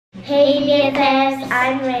Hey BFFs,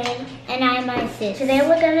 I'm Rayne. And I'm my sis. Today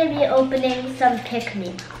we're going to be opening some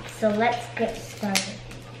Pikmi pops. So let's get started.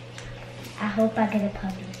 I hope I get a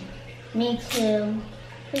puppy. Me too.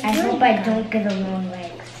 I hope I don't get a long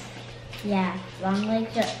legs. Yeah, long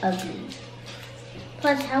legs are ugly.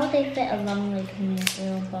 Plus, how would they fit a long leg in this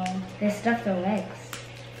little ball? They stuff their legs.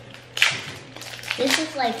 This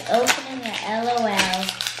is like opening an LOL.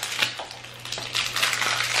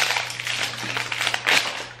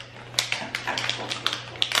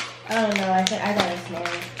 Oh no, I think I got a snail.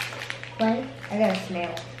 What? I got a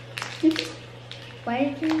snail.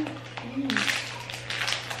 Why did you?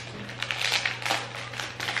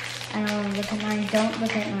 I don't look at mine. Don't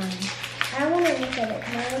look at mine. I want to look at it.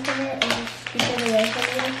 Can I look at it and just keep it away from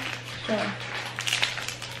you? Sure.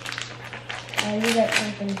 Oh, you got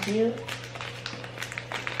something cute.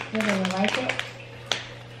 You're gonna like it.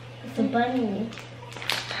 It's a bunny.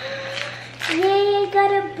 Yay, I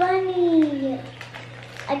got a bunny.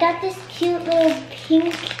 I got this cute little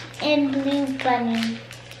pink and blue bunny.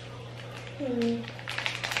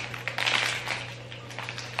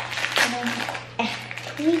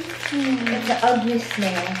 It's an ugly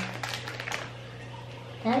snail.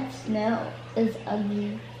 That snail is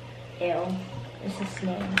ugly. Ew. It's a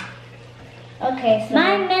snail. Okay, so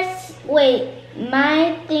My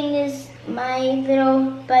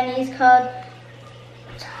little bunny is called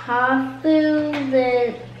Tofu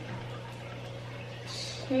the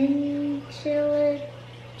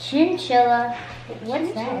Chinchilla.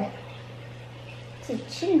 what's that? It's a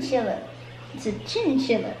chinchilla. It's a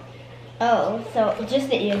chinchilla. Oh, so just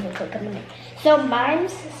the ears will cook them. So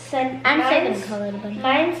mine's gonna call it a bunny.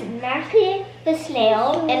 Mine's Nappy the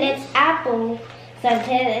snail, and it's Apple. So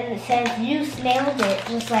and it says you snailed it,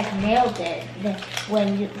 just like nailed it.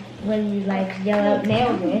 When you like yell out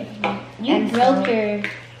nailed it. You And broke so- your.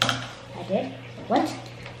 I did? What?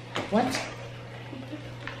 What?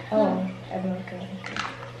 Oh, I broke it.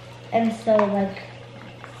 And so like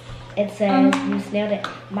it says you snailed it.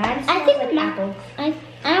 Mine smells think like apples. I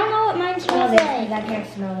don't know what mine smells I like. can't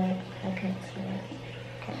smell it. I can't smell it.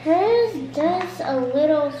 Hers does a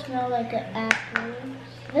little smell like an apple.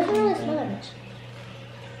 It doesn't really smell that much.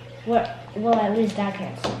 Well, at least I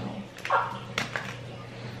can't smell it.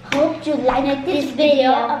 Hope you like This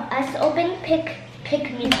video of us opening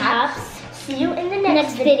Pikmi pops. See you in the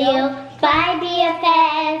next video. Bye,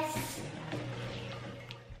 BFFs.